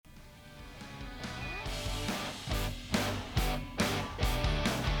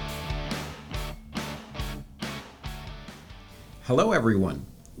Hello, everyone.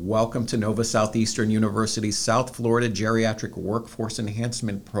 Welcome to Nova Southeastern University's South Florida Geriatric Workforce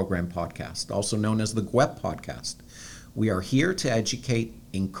Enhancement Program podcast, also known as the GWEP podcast. We are here to educate,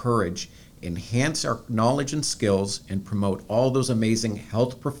 encourage, enhance our knowledge and skills, and promote all those amazing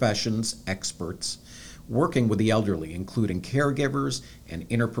health professions experts working with the elderly, including caregivers and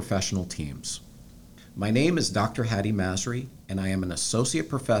interprofessional teams. My name is Dr. Hadi Masri, and I am an associate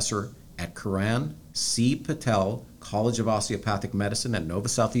professor at Karan C. Patel College of Osteopathic Medicine at Nova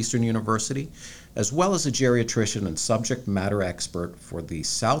Southeastern University, as well as a geriatrician and subject matter expert for the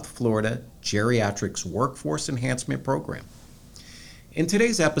South Florida Geriatrics Workforce Enhancement Program. In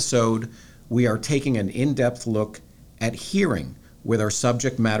today's episode, we are taking an in-depth look at hearing with our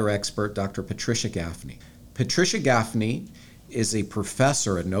subject matter expert, Dr. Patricia Gaffney. Patricia Gaffney is a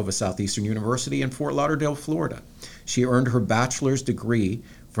professor at Nova Southeastern University in Fort Lauderdale, Florida. She earned her bachelor's degree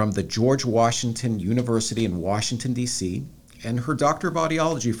from the George Washington University in Washington, D.C., and her Doctor of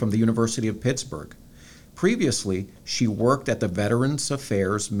Audiology from the University of Pittsburgh. Previously, she worked at the Veterans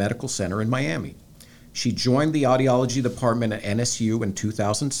Affairs Medical Center in Miami. She joined the audiology department at NSU in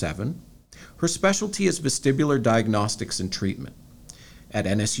 2007. Her specialty is vestibular diagnostics and treatment. At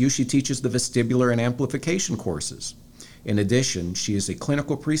NSU, she teaches the vestibular and amplification courses. In addition, she is a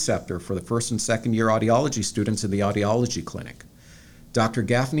clinical preceptor for the first and second year audiology students in the audiology clinic. Dr.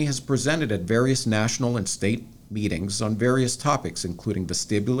 Gaffney has presented at various national and state meetings on various topics, including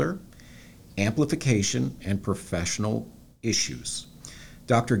vestibular, amplification, and professional issues.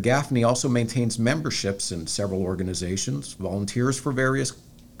 Dr. Gaffney also maintains memberships in several organizations, volunteers for various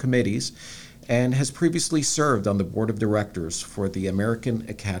committees, and has previously served on the board of directors for the American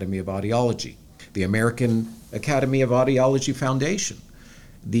Academy of Audiology, the American Academy of Audiology Foundation,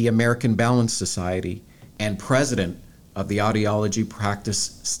 the American Balance Society, and president of the Audiology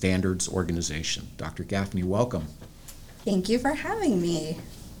Practice Standards Organization. Dr. Gaffney, welcome. Thank you for having me.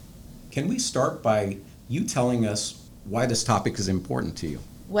 Can we start by you telling us why this topic is important to you?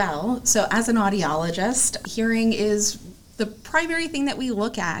 Well, so as an audiologist, hearing is the primary thing that we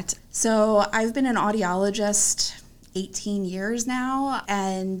look at. So I've been an audiologist 18 years now,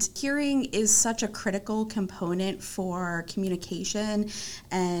 and hearing is such a critical component for communication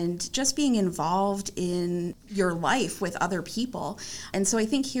and just being involved in your life with other people. And so I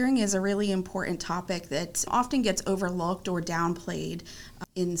think hearing is a really important topic that often gets overlooked or downplayed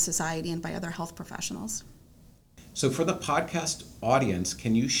in society and by other health professionals. So for the podcast audience,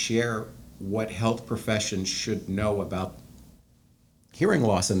 can you share what health professions should know about hearing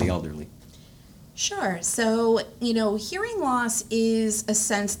loss in the elderly? Sure. So, hearing loss is a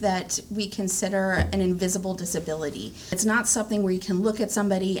sense that we consider an invisible disability. It's not something where you can look at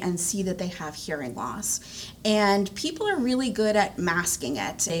somebody and see that they have hearing loss. And people are really good at masking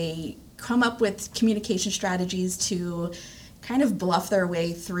it. They come up with communication strategies to kind of bluff their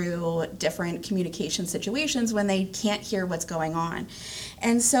way through different communication situations when they can't hear what's going on.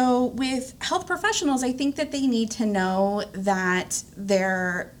 And so with health professionals, I think that they need to know that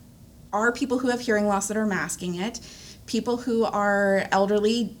there are people who have hearing loss that are masking it. People who are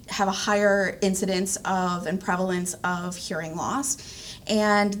elderly have a higher incidence of and prevalence of hearing loss,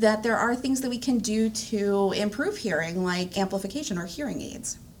 and that there are things that we can do to improve hearing, like amplification or hearing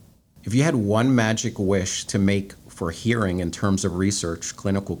aids. If you had one magic wish to make for hearing in terms of research,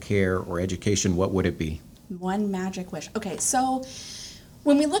 clinical care, or education, what would it be? One magic wish. Okay, so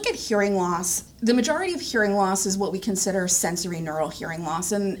when we look at hearing loss, the majority of hearing loss is what we consider sensory neural hearing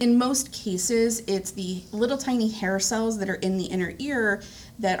loss. And in most cases, it's the little tiny hair cells that are in the inner ear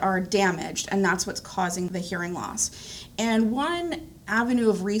that are damaged, and that's what's causing the hearing loss. And one avenue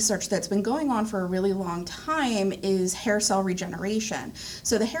of research that's been going on for a really long time is hair cell regeneration.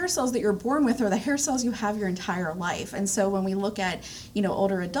 So the hair cells that you're born with are the hair cells you have your entire life. And so when we look at,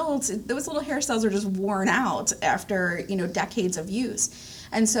 older adults, those little hair cells are just worn out after, decades of use.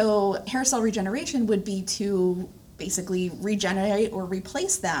 And so hair cell regeneration would be to basically regenerate or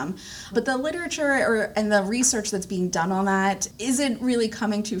replace them. But the literature and the research that's being done on that isn't really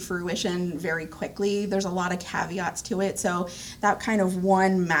coming to fruition very quickly. There's a lot of caveats to it. So that kind of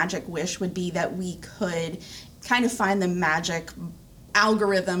one magic wish would be that we could kind of find the magic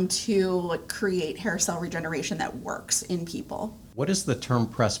algorithm to create hair cell regeneration that works in people. What is the term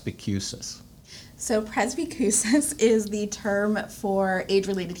presbycusis? So presbycusis is the term for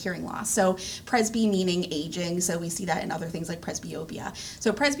age-related hearing loss. So presby meaning aging, so we see that in other things like presbyopia.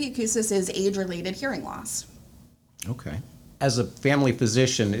 So presbycusis is age-related hearing loss. Okay. As a family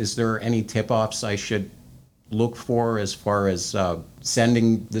physician, is there any tip-offs I should look for as far as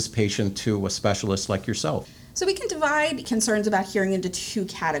sending this patient to a specialist like yourself? So we can divide concerns about hearing into two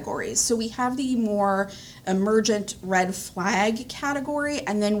categories. So we have the more emergent red flag category,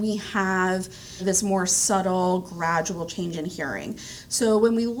 and then we have this more subtle, gradual change in hearing. So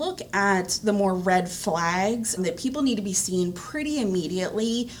when we look at the more red flags that people need to be seen pretty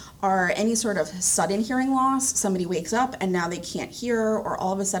immediately are any sort of sudden hearing loss. Somebody wakes up and now they can't hear, or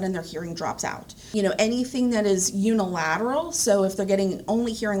all of a sudden their hearing drops out. Anything that is unilateral, so if they're getting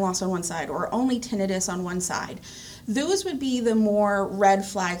only hearing loss on one side or only tinnitus on one side, those would be the more red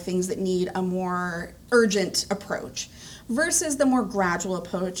flag things that need a more urgent approach versus the more gradual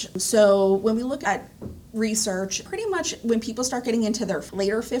approach. So when we look at research, pretty much when people start getting into their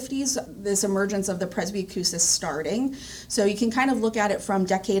later 50s, this emergence of the presbyacusis starting. So you can kind of look at it from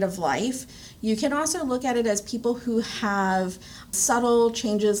decade of life. You can also look at it as people who have subtle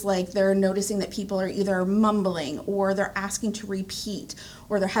changes, like they're noticing that people are either mumbling or they're asking to repeat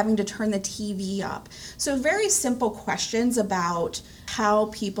or they're having to turn the TV up. So very simple questions about how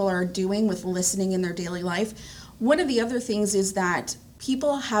people are doing with listening in their daily life. One of the other things is that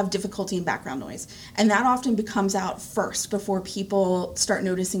people have difficulty in background noise, and that often comes out first before people start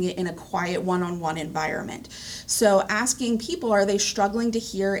noticing it in a quiet one-on-one environment. So asking people, are they struggling to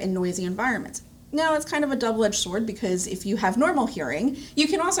hear in noisy environments? Now, it's kind of a double-edged sword, because if you have normal hearing, you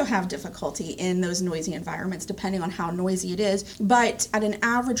can also have difficulty in those noisy environments, depending on how noisy it is. But at an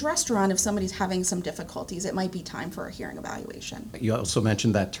average restaurant, if somebody's having some difficulties, it might be time for a hearing evaluation. You also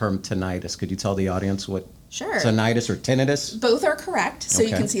mentioned that term tinnitus. Could you tell the audience what Sure. tinnitus or tinnitus? Both are correct. So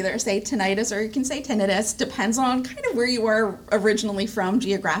Okay. you can either say tinnitus or you can say tinnitus. Depends on kind of where you are originally from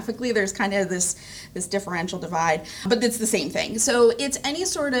geographically. There's kind of this differential divide, but it's the same thing. So it's any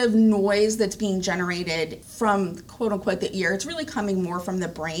sort of noise that's being generated from, quote unquote, the ear. It's really coming more from the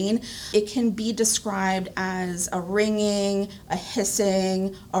brain. It can be described as a ringing, a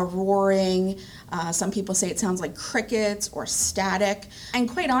hissing, a roaring. Some people say it sounds like crickets or static. And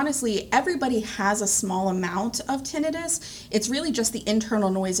quite honestly, everybody has a small amount of tinnitus. It's really just the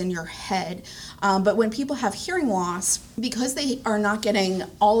internal noise in your head. But when people have hearing loss, because they are not getting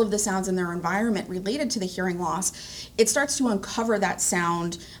all of the sounds in their environment related to the hearing loss, it starts to uncover that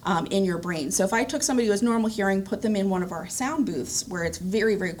sound in your brain. So if I took somebody who has normal hearing, put them in one of our sound booths where it's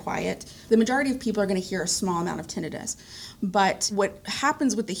very, very quiet, the majority of people are going to hear a small amount of tinnitus. But what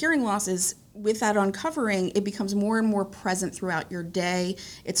happens with the hearing loss is, with that uncovering, it becomes more and more present throughout your day.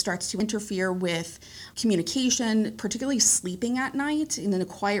 It starts to interfere with communication, particularly sleeping at night. And in a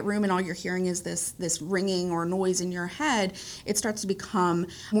quiet room and all you're hearing is this ringing or noise in your head, it starts to become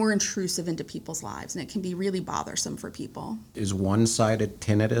more intrusive into people's lives, and it can be really bothersome for people. Is one-sided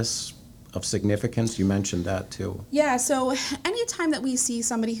tinnitus of significance? You mentioned that too. Yeah, so anytime that we see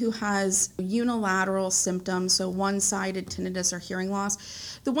somebody who has unilateral symptoms, so one-sided tinnitus or hearing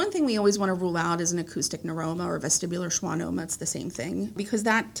loss, the one thing we always want to rule out is an acoustic neuroma or vestibular schwannoma. It's the same thing, because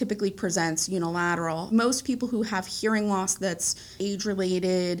that typically presents unilateral. Most people who have hearing loss that's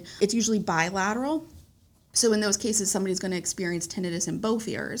age-related, it's usually bilateral. So in those cases, somebody's going to experience tinnitus in both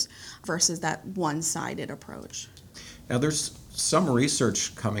ears versus that one-sided approach. Now, there's some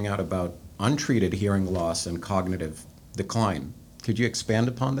research coming out about untreated hearing loss and cognitive decline. Could you expand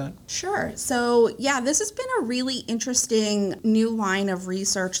upon that? Sure. So, yeah, this has been a really interesting new line of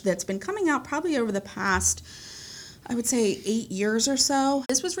research that's been coming out probably over the past, I would say, 8 years or so.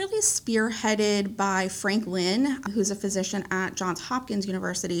 This was really spearheaded by Frank Lin, who's a physician at Johns Hopkins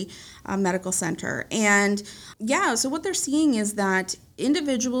University Medical Center. And yeah, so what they're seeing is that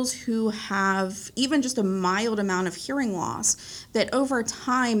individuals who have even just a mild amount of hearing loss, that over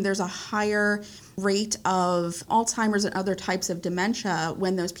time there's a higher rate of Alzheimer's and other types of dementia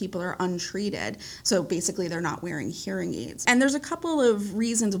when those people are untreated. So basically they're not wearing hearing aids. And there's a couple of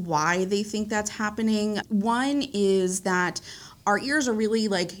reasons why they think that's happening. One is that our ears are really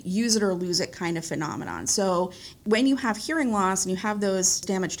like use it or lose it kind of phenomenon. So when you have hearing loss and you have those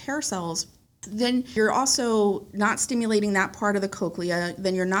damaged hair cells, then you're also not stimulating that part of the cochlea,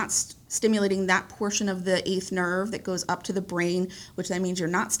 then you're not stimulating that portion of the eighth nerve that goes up to the brain, which then means you're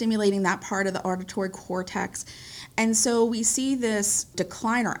not stimulating that part of the auditory cortex. And so we see this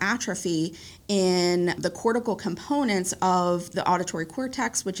decline or atrophy in the cortical components of the auditory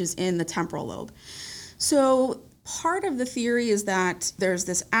cortex, which is in the temporal lobe. So part of the theory is that there's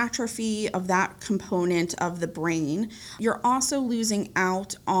this atrophy of that component of the brain. You're also losing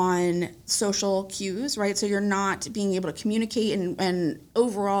out on social cues, right? So you're not being able to communicate, and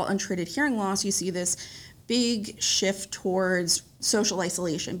overall untreated hearing loss, you see this big shift towards social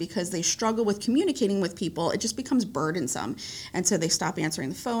isolation because they struggle with communicating with people. It just becomes burdensome. And so they stop answering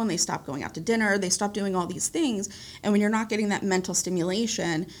the phone, they stop going out to dinner, they stop doing all these things. And when you're not getting that mental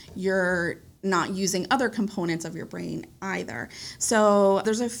stimulation, you're not using other components of your brain either. So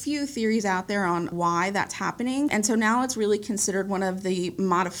there's a few theories out there on why that's happening. And so now it's really considered one of the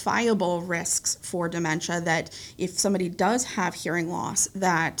modifiable risks for dementia, that if somebody does have hearing loss,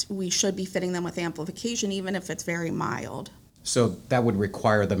 that we should be fitting them with amplification, even if it's very mild. So that would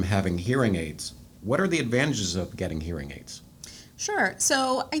require them having hearing aids. What are the advantages of getting hearing aids? Sure.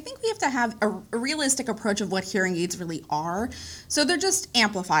 So I think we have to have a realistic approach of what hearing aids really are. So they're just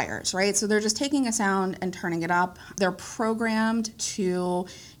amplifiers, right? So they're just taking a sound and turning it up. They're programmed to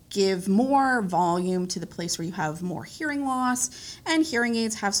give more volume to the place where you have more hearing loss, and hearing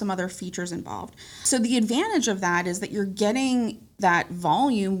aids have some other features involved. So the advantage of that is that you're getting that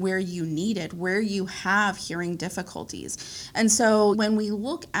volume where you need it, where you have hearing difficulties. And so when we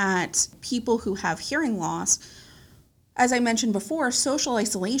look at people who have hearing loss, as I mentioned before, social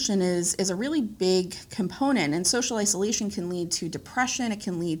isolation is a really big component, and social isolation can lead to depression, it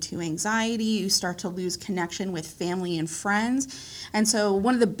can lead to anxiety, you start to lose connection with family and friends. And so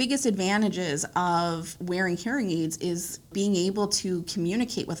one of the biggest advantages of wearing hearing aids is being able to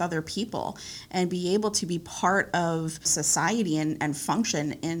communicate with other people and be able to be part of society and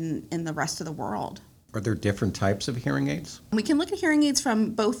function in the rest of the world. Are there different types of hearing aids? We can look at hearing aids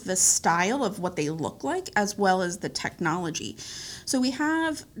from both the style of what they look like as well as the technology. So we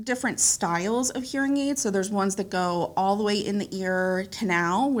have different styles of hearing aids. So there's ones that go all the way in the ear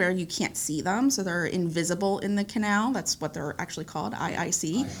canal where you can't see them. So they're invisible in the canal. That's what they're actually called,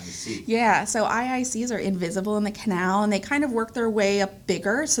 IIC. IIC. Yeah, so IICs are invisible in the canal, and they kind of work their way up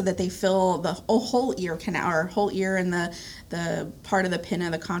bigger so that they fill the whole ear canal, or whole ear in the part of the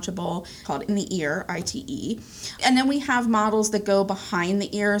pinna, the concha bowl, called in the ear, ITE. And then we have models that go behind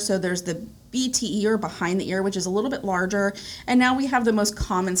the ear. So there's the BTE, or behind the ear, which is a little bit larger. And now we have the most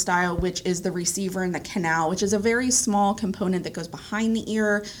common style, which is the receiver in the canal, which is a very small component that goes behind the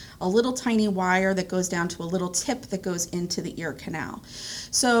ear, a little tiny wire that goes down to a little tip that goes into the ear canal.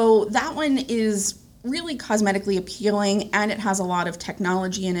 So that one is really cosmetically appealing, and it has a lot of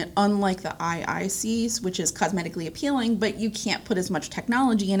technology in it, unlike the IICs, which is cosmetically appealing, but you can't put as much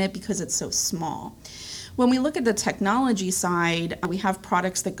technology in it because it's so small. When we look at the technology side, we have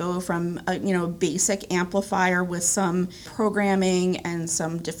products that go from a basic amplifier with some programming and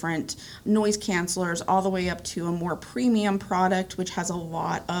some different noise cancelers all the way up to a more premium product, which has a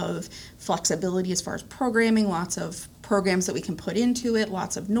lot of flexibility as far as programming, lots of programs that we can put into it,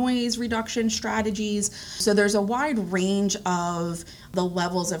 lots of noise reduction strategies. So there's a wide range of the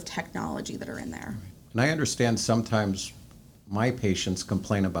levels of technology that are in there. And I understand sometimes my patients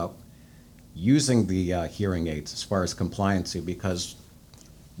complain about using the hearing aids as far as compliancy, because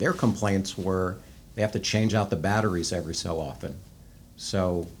their complaints were they have to change out the batteries every so often.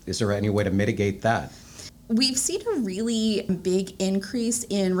 So is there any way to mitigate that? We've seen a really big increase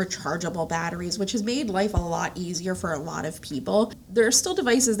in rechargeable batteries, which has made life a lot easier for a lot of people. There are still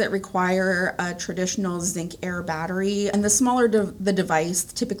devices that require a traditional zinc air battery, and the smaller the device,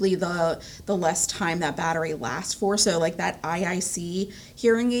 typically the less time that battery lasts for. So like that IIC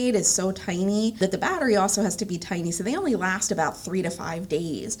hearing aid is so tiny that the battery also has to be tiny, so they only last about 3 to 5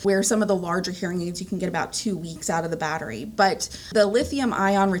 days, where some of the larger hearing aids you can get about 2 weeks out of the battery. But the lithium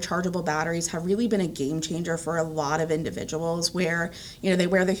ion rechargeable batteries have really been a game changer for a lot of individuals, where they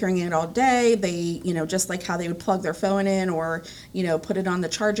wear the hearing aid all day. They just like how they would plug their phone in or put it on the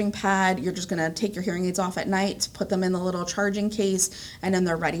charging pad, you're just going to take your hearing aids off at night, put them in the little charging case, and then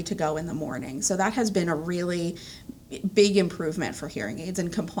they're ready to go in the morning. So that has been a really big improvement for hearing aids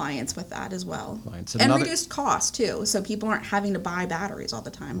and compliance with that as well. And reduced cost too, so people aren't having to buy batteries all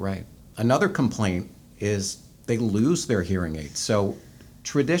the time. Right. Another complaint is they lose their hearing aids. So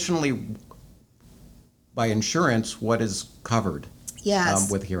traditionally, by insurance, what is covered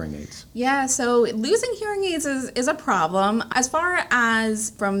with hearing aids? Yeah, so losing hearing aids is a problem. As far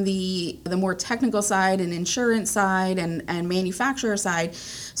as from the more technical side and insurance side and manufacturer side,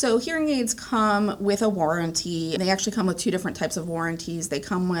 so hearing aids come with a warranty. They actually come with 2 different types of warranties. They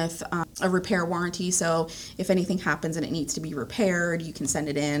come with a repair warranty, so if anything happens and it needs to be repaired, you can send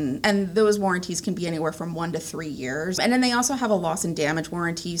it in. And those warranties can be anywhere from 1 to 3 years. And then they also have a loss and damage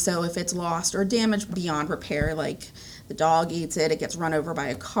warranty, so if it's lost or damaged beyond repair, like the dog eats it, it gets run over by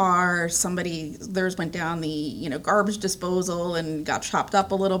a car, theirs went down the garbage disposal and got chopped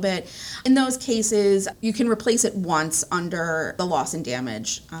up a little bit. In those cases, you can replace it once under the loss and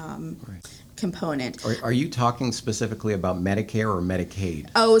damage component. Are you talking specifically about Medicare or Medicaid?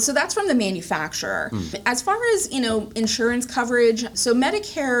 Oh, so that's from the manufacturer. As far as, insurance coverage, so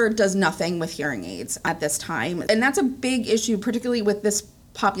Medicare does nothing with hearing aids at this time. And that's a big issue, particularly with this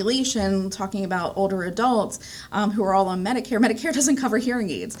population, talking about older adults who are all on Medicare. Medicare doesn't cover hearing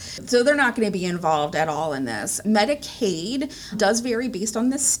aids, so they're not going to be involved at all in this. Medicaid does vary based on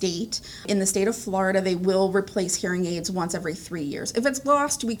the state. In the state of Florida, they will replace hearing aids once every 3 years. If it's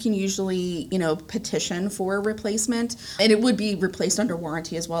lost, we can usually, petition for a replacement, and it would be replaced under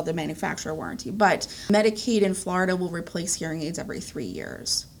warranty as well, the manufacturer warranty. But Medicaid in Florida will replace hearing aids every 3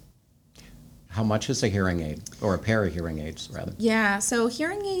 years. How much is a hearing aid, or a pair of hearing aids, rather? Yeah, so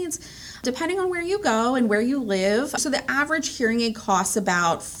hearing aids, depending on where you go and where you live, so the average hearing aid costs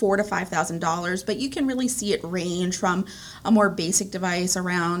about $4,000 to $5,000, but you can really see it range from a more basic device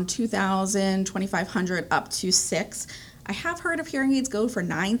around $2,000, $2,500 up to $6,000. I have heard of hearing aids go for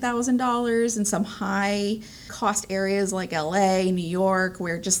 $9,000 in some high cost areas like LA, New York,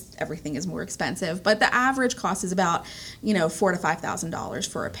 where just everything is more expensive. But the average cost is about, $4,000 to $5,000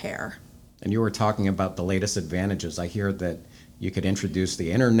 for a pair. And you were talking about the latest advantages. I hear that you could introduce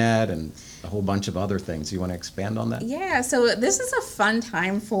the internet and a whole bunch of other things. You want to expand on that? Yeah, so this is a fun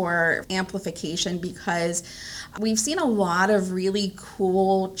time for amplification because we've seen a lot of really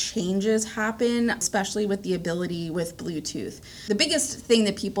cool changes happen, especially with the ability with Bluetooth. The biggest thing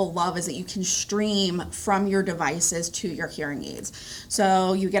that people love is that you can stream from your devices to your hearing aids.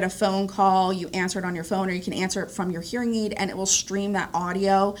 So you get a phone call, you answer it on your phone, or you can answer it from your hearing aid, and it will stream that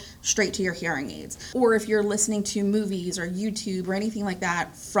audio straight to your hearing aids. Or if you're listening to movies or YouTube or anything like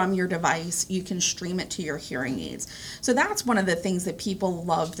that from your device, you can stream it to your hearing aids. So that's one of the things that people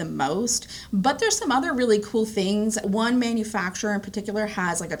love the most. But there's some other really cool things. One manufacturer in particular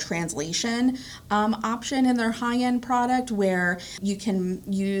has like a translation option in their high-end product where you can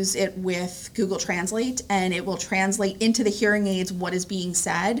use it with Google Translate and it will translate into the hearing aids what is being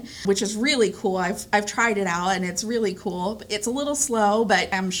said, which is really cool. I've tried it out and it's really cool. It's a little slow, but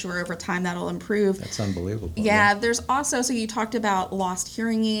I'm sure over time that'll improve. That's unbelievable. Yeah, there's also, so you talked about lost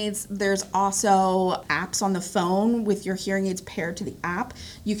hearing aids. There's also apps on the phone with your hearing aids paired to the app.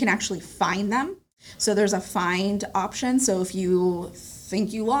 You can actually find them. So there's a find option. So if you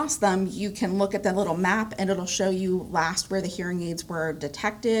think you lost them, you can look at the little map and it'll show you last where the hearing aids were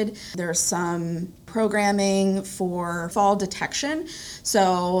detected. There's some programming for fall detection.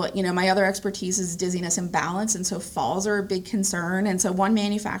 So, my other expertise is dizziness and balance, and so falls are a big concern. And so one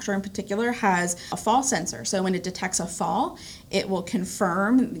manufacturer in particular has a fall sensor. So when it detects a fall, it will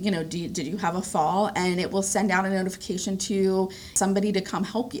confirm, did you have a fall? And it will send out a notification to somebody to come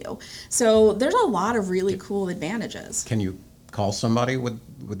help you. So there's a lot of really cool advantages. Can you call somebody with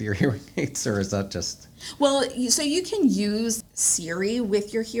your hearing aids, or is that just... Well, so you can use Siri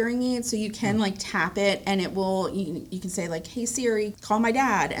with your hearing aid. So you can tap it and it will, you can say hey Siri, call my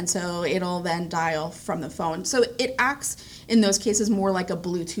dad. And so it'll then dial from the phone. So it acts in those cases more like a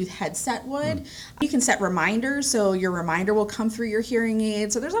Bluetooth headset would. You can set reminders. So your reminder will come through your hearing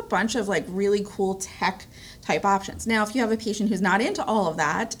aid. So there's a bunch of really cool tech type options. Now, if you have a patient who's not into all of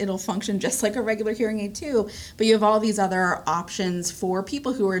that, it'll function just like a regular hearing aid too. But you have all these other options for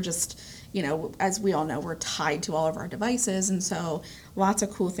people who are just, as we all know, we're tied to all of our devices. And so lots of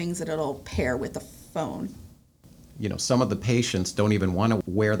cool things that it'll pair with the phone. Some of the patients don't even want to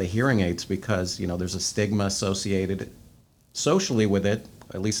wear the hearing aids because, there's a stigma associated socially with it.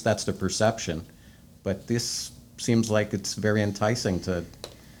 At least that's the perception. But this seems like it's very enticing to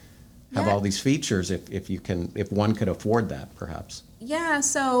have all these features if one could afford that, perhaps. Yeah,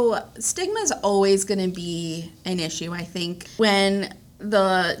 so stigma is always going to be an issue, I think. When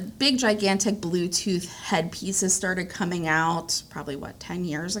the big gigantic Bluetooth headpieces started coming out, probably 10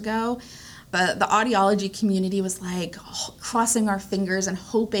 years ago, the audiology community was crossing our fingers and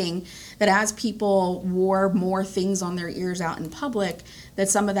hoping that as people wore more things on their ears out in public, that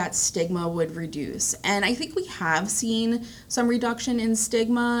some of that stigma would reduce. And I think we have seen some reduction in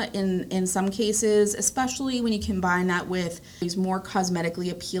stigma in some cases, especially when you combine that with these more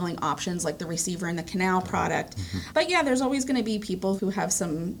cosmetically appealing options like the receiver and the canal product. But yeah, there's always going to be people who have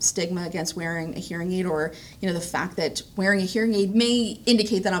some stigma against wearing a hearing aid, or the fact that wearing a hearing aid may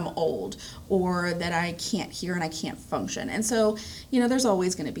indicate that I'm old or that I can't hear and I can't function. And so, there's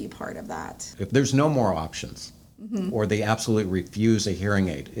always going to be part of that. If there's no more options, or they absolutely refuse a hearing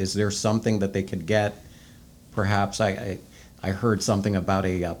aid, is there something that they could get? Perhaps I heard something about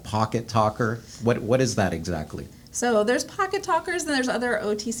a pocket talker. What is that exactly? So there's pocket talkers and there's other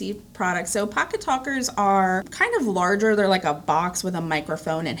OTC products. So pocket talkers are kind of larger. They're like a box with a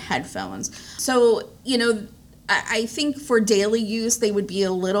microphone and headphones. So, I think for daily use, they would be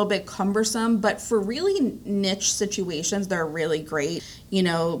a little bit cumbersome, but for really niche situations, they're really great.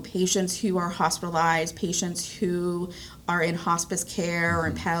 Patients who are hospitalized, patients who are in hospice care or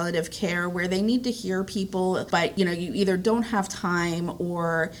in palliative care where they need to hear people, but, you either don't have time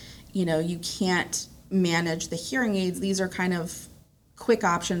or, you can't manage the hearing aids. These are kind of quick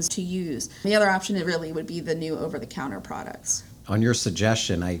options to use. The other option really would be the new over-the-counter products. On your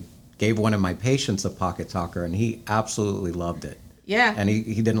suggestion, I gave one of my patients a Pocket Talker, and he absolutely loved it. Yeah. And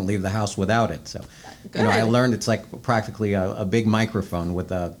he didn't leave the house without it. So, Good. I learned it's like practically a big microphone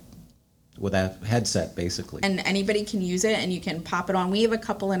with a headset, basically. And anybody can use it, and you can pop it on. We have a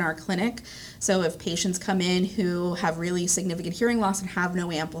couple in our clinic, so if patients come in who have really significant hearing loss and have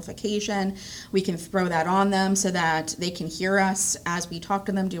no amplification, we can throw that on them so that they can hear us as we talk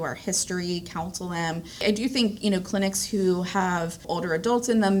to them, do our history, counsel them. I do think, clinics who have older adults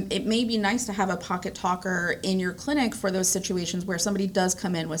in them, it may be nice to have a Pocket Talker in your clinic for those situations where somebody does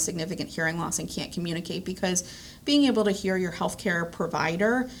come in with significant hearing loss and can't communicate, because being able to hear your healthcare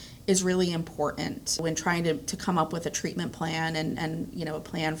provider is really important when trying to come up with a treatment plan and a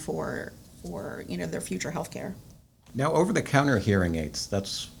plan for their future healthcare. Now, over-the-counter hearing aids,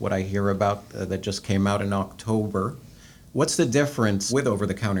 that's what I hear about that just came out in October. What's the difference with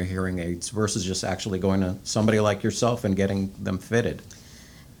over-the-counter hearing aids versus just actually going to somebody like yourself and getting them fitted?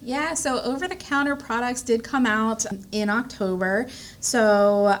 Yeah, so over-the-counter products did come out in October.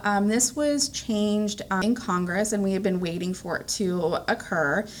 So this was changed in Congress, and we have been waiting for it to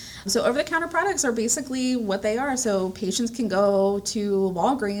occur. So over-the-counter products are basically what they are. So patients can go to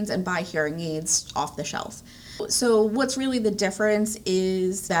Walgreens and buy hearing aids off the shelf. So what's really the difference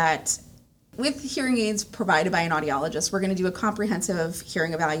is that with hearing aids provided by an audiologist, we're going to do a comprehensive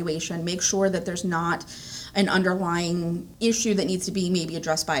hearing evaluation, make sure that there's not an underlying issue that needs to be maybe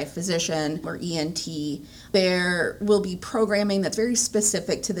addressed by a physician or ENT. There will be programming that's very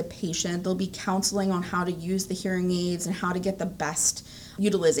specific to the patient. There'll be counseling on how to use the hearing aids and how to get the best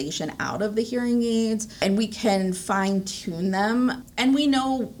utilization out of the hearing aids, and we can fine-tune them, and we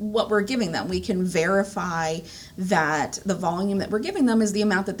know what we're giving them. We can verify that the volume that we're giving them is the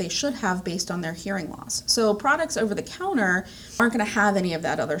amount that they should have based on their hearing loss. So products over the counter aren't going to have any of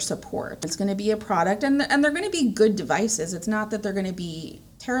that other support. It's going to be a product, and they're going to be good devices. It's not that they're going to be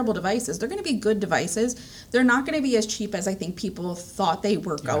terrible devices. They're going to be good devices. They're not going to be as cheap as I think people thought they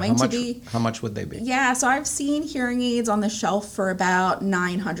were going to be. How much would they be? Yeah, so I've seen hearing aids on the shelf for about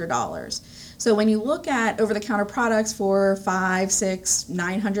 $900. So when you look at over-the-counter products for $500, $600,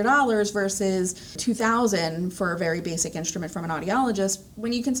 $900 versus $2,000 for a very basic instrument from an audiologist,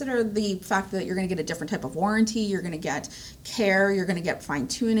 when you consider the fact that you're going to get a different type of warranty, you're going to get care, you're going to get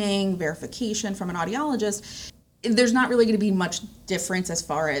fine-tuning, verification from an audiologist, there's not really going to be much difference as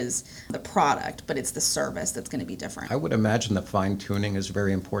far as the product, but it's the service that's going to be different. I would imagine that fine-tuning is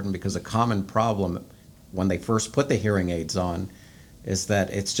very important, because a common problem when they first put the hearing aids on is that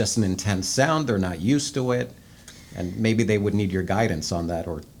it's just an intense sound. They're not used to it. And maybe they would need your guidance on that,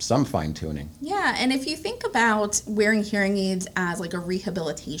 or some fine-tuning. Yeah, and if you think about wearing hearing aids as like a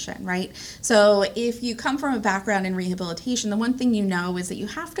rehabilitation, right? So if you come from a background in rehabilitation, the one thing you know is that you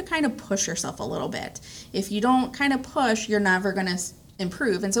have to kind of push yourself a little bit. If you don't kind of push, you're never going to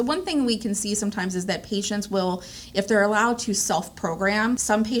improve. And so one thing we can see sometimes is that patients will, if they're allowed to self-program,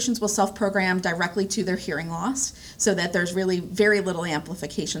 some patients will self-program directly to their hearing loss so that there's really very little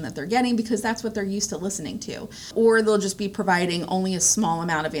amplification that they're getting, because that's what they're used to listening to. Or they'll just be providing only a small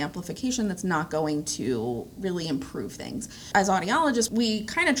amount of amplification that's not going to really improve things. As audiologists, we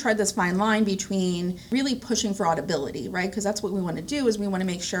kind of tread this fine line between really pushing for audibility, right? Because that's what we want to do, is we want to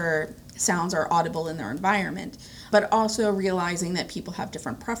make sure sounds are audible in their environment, but also realizing that people have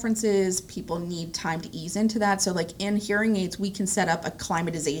different preferences, people need time to ease into that. So like in hearing aids, we can set up a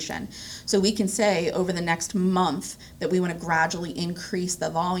climatization. So we can say over the next month that we want to gradually increase the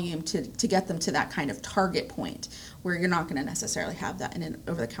volume to get them to that kind of target point where you're not going to necessarily have that in an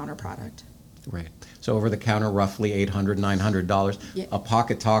over-the-counter product. Right. So over-the-counter, roughly $800, $900. Yeah. A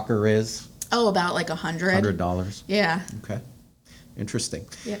Pocket Talker is? About like $100. $100. Yeah. Okay. Interesting.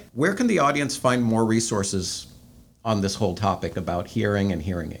 Yeah. Where can the audience find more resources on this whole topic about hearing and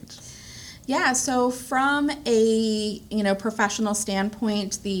hearing aids? Yeah, so from a professional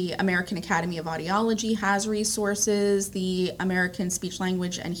standpoint, the American Academy of Audiology has resources. The American Speech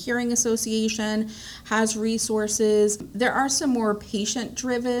Language and Hearing Association has resources. There are some more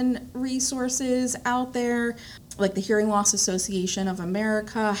patient-driven resources out there. Like the Hearing Loss Association of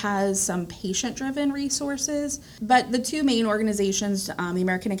America has some patient-driven resources, but the two main organizations, the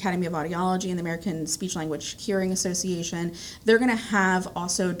American Academy of Audiology and the American Speech Language Hearing Association, they're going to have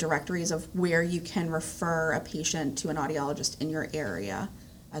also directories of where you can refer a patient to an audiologist in your area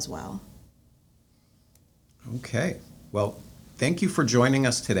as well. Okay. Well, thank you for joining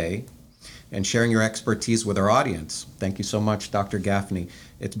us today and sharing your expertise with our audience. Thank you so much, Dr. Gaffney.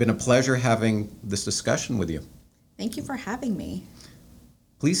 It's been a pleasure having this discussion with you. Thank you for having me.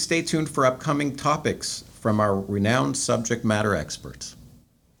 Please stay tuned for upcoming topics from our renowned subject matter experts.